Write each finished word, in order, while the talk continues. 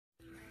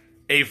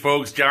Hey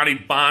folks, Johnny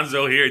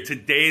Bonzo here.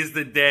 Today's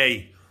the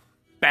day.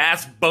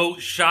 Bass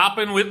boat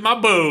shopping with my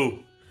boo.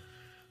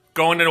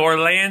 Going to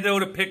Orlando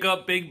to pick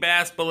up big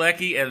bass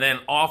Balecki and then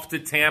off to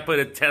Tampa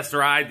to test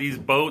ride these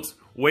boats.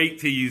 Wait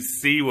till you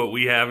see what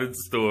we have in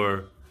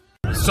store.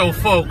 So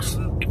folks,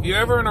 if you're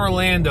ever in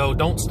Orlando,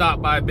 don't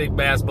stop by Big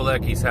Bass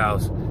Balecki's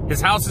house.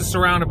 His house is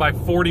surrounded by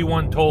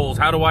 41 tolls.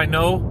 How do I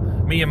know?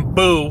 Me and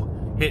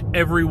Boo hit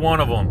every one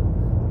of them.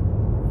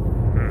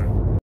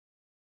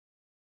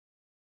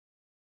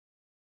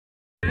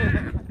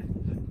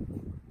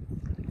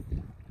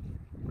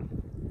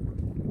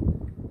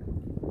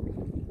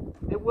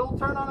 It will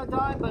turn on a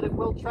dime, but it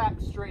will track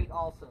straight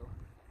also.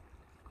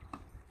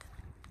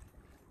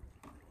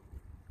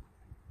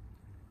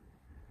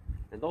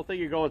 And don't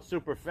think you're going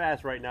super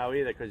fast right now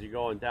either, because you're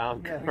going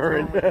down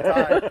current.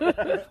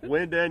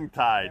 Wind and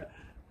tide.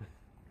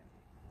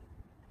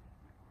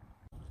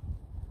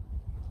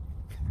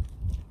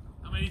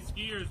 How many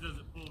skiers does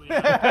it pull me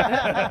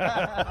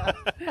out?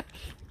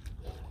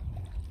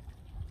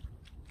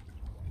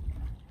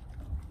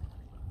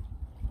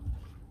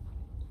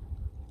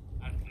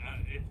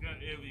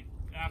 It'll be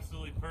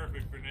absolutely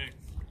perfect for Nick's.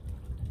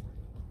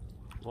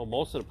 Well,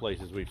 most of the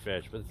places we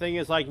fish. But the thing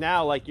is, like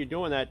now, like you're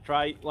doing that,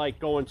 try like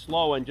going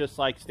slow and just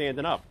like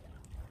standing up.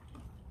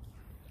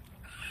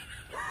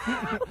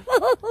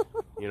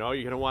 You know,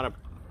 you're going to want to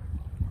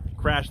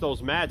crash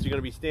those mats. You're going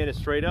to be standing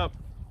straight up.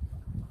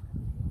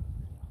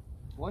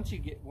 Once you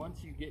get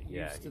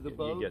used to the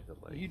boat,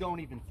 you don't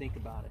even think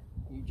about it.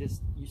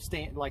 You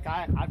stand, like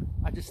I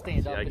just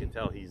stand up. I can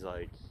tell he's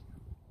like.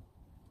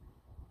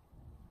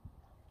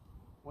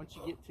 Once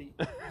you get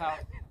to how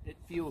it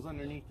feels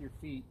underneath your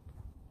feet,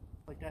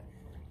 like that.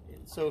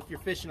 So if you're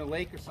fishing a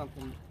lake or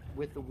something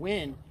with the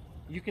wind,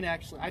 you can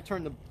actually. I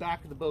turn the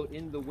back of the boat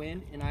into the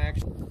wind, and I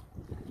actually.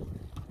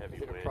 Heavy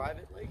is it wind. A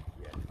private lake?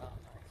 Yeah. Oh,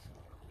 nice.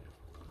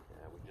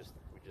 Yeah,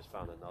 we just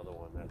found another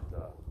one that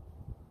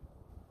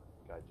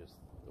guy just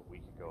a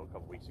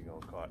couple weeks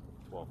ago, caught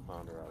a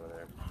 12-pounder out of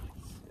there.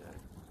 Yeah.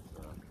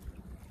 So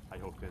I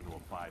hooked into a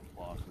 5+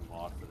 and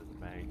lost it in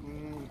the bank.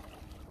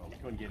 Well, we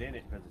couldn't get in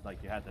it because it's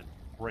like you had to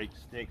break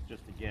sticks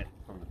just to get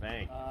from the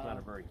bank. It's not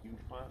a very huge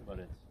pond, but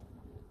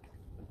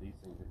these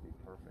things would be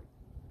perfect.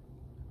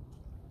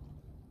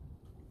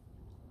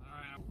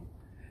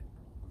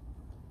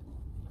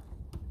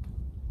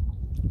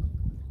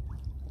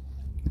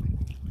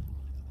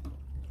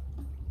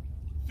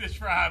 Fish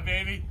fry,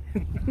 baby.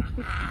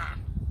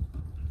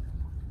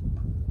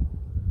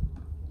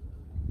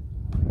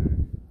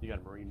 You got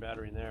a marine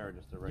battery in there, or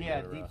just a regular?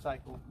 Yeah, deep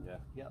cycle. Yeah.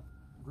 Yep.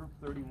 Group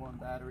 31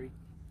 battery,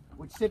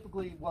 which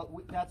typically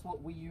that's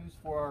what we use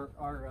for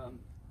our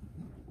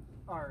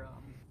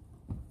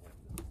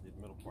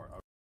middle part.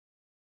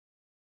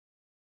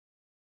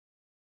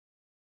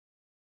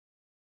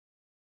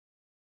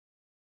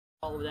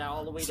 all of that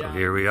all the way So down.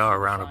 here we are,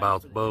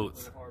 Roundabout's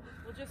boats.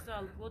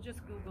 We'll just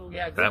Google.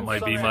 Yeah, That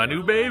might be my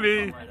new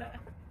baby.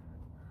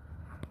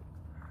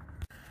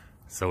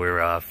 So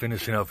we're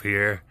finishing up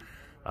here,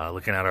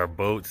 looking at our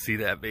boat. See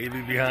that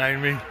baby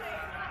behind me?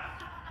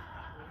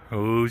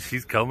 Oh,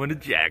 she's coming to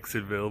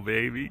Jacksonville,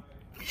 baby.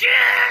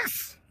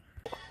 Yes!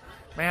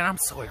 Man, I'm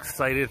so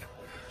excited.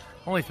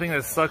 Only thing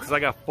that sucks is I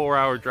got a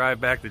 4-hour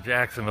drive back to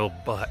Jacksonville,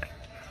 but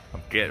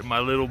I'm getting my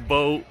little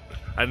boat.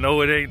 I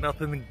know it ain't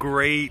nothing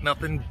great,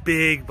 nothing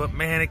big, but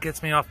man, it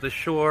gets me off the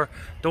shore.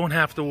 Don't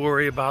have to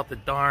worry about the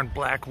darn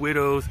black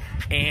widows,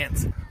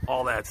 ants,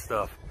 all that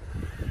stuff.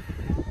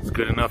 It's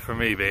good enough for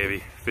me,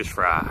 baby. Fish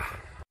fry.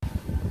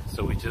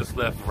 So we just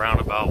left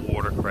Roundabout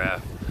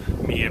Watercraft.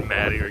 Me and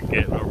Maddie are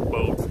getting our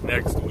boats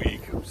next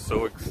week. I'm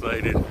so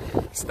excited.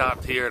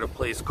 Stopped here at a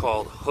place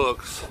called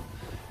Hooks.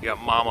 You got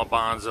Mama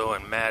Bonzo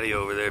and Maddie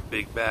over there,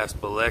 Big Bass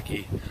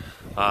Balecki.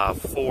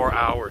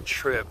 4-hour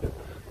trip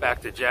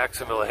back to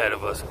Jacksonville ahead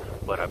of us,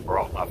 but I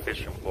brought my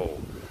fishing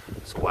pole.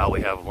 So while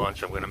we have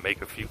lunch, I'm gonna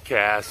make a few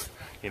casts.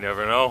 You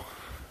never know.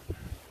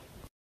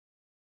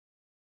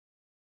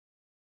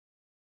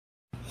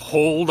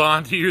 Hold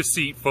on to your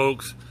seat,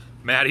 folks.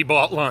 Maddie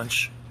bought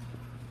lunch.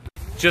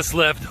 Just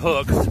left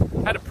Hooks.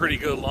 Had a pretty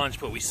good lunch,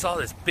 but we saw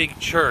this big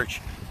church,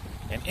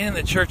 and in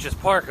the church's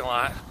parking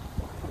lot,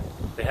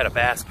 they had a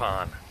bass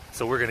pond.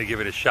 So we're gonna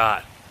give it a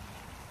shot.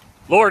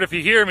 Lord, if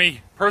you hear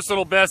me,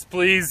 personal best,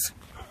 please.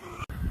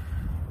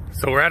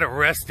 So we're at a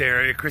rest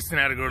area. Kristen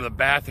had to go to the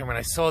bathroom, and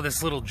I saw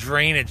this little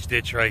drainage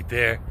ditch right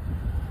there.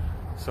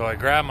 So I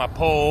grabbed my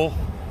pole,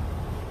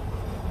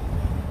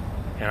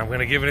 and I'm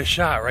gonna give it a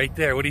shot right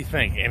there. What do you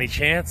think? Any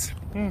chance?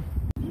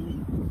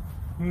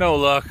 No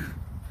luck.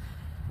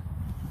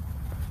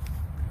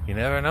 You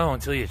never know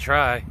until you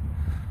try.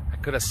 I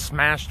could have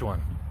smashed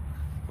one,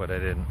 but I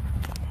didn't.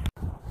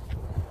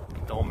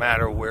 Don't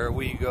matter where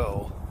we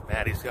go,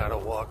 Maddie's got to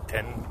walk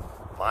 10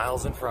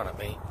 miles in front of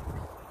me.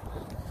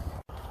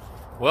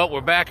 Well,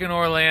 we're back in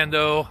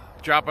Orlando,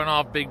 dropping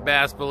off Big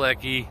Bass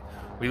Balecki.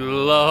 We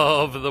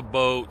love the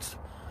boats,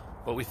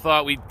 but we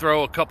thought we'd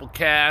throw a couple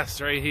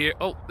casts right here.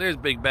 Oh, there's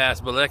Big Bass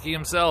Balecki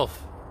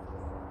himself.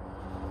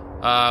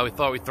 We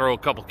thought we'd throw a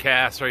couple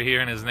casts right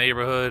here in his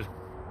neighborhood.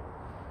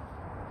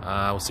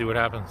 We'll see what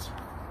happens.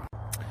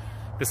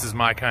 This is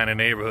my kind of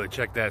neighborhood.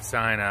 Check that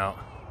sign out.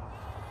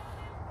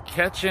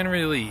 Catch and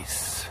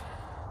release.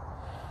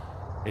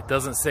 It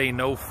doesn't say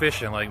no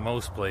fishing like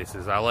most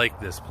places. I like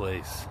this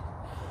place.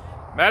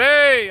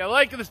 Matty, I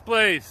like this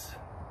place.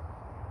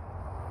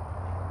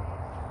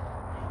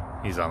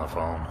 He's on the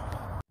phone.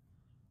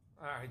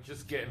 Alright,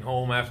 just getting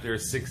home after a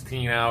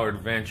 16-hour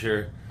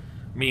adventure.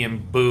 Me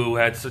and Boo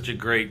had such a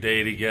great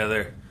day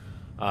together.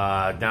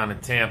 Down in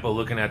Tampa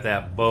looking at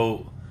that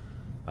boat.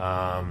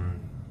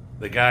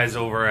 The guys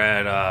over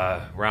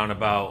at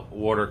Roundabout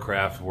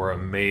Watercraft were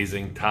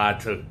amazing. Todd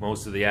took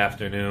most of the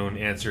afternoon,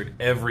 answered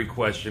every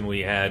question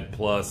we had,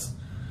 plus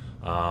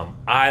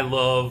I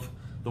love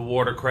the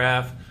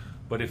watercraft,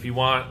 but if you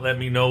want, let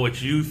me know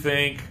what you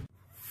think.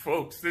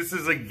 Folks, this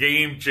is a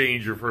game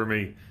changer for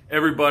me.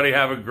 Everybody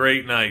have a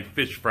great night.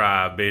 Fish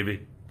fry,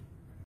 baby.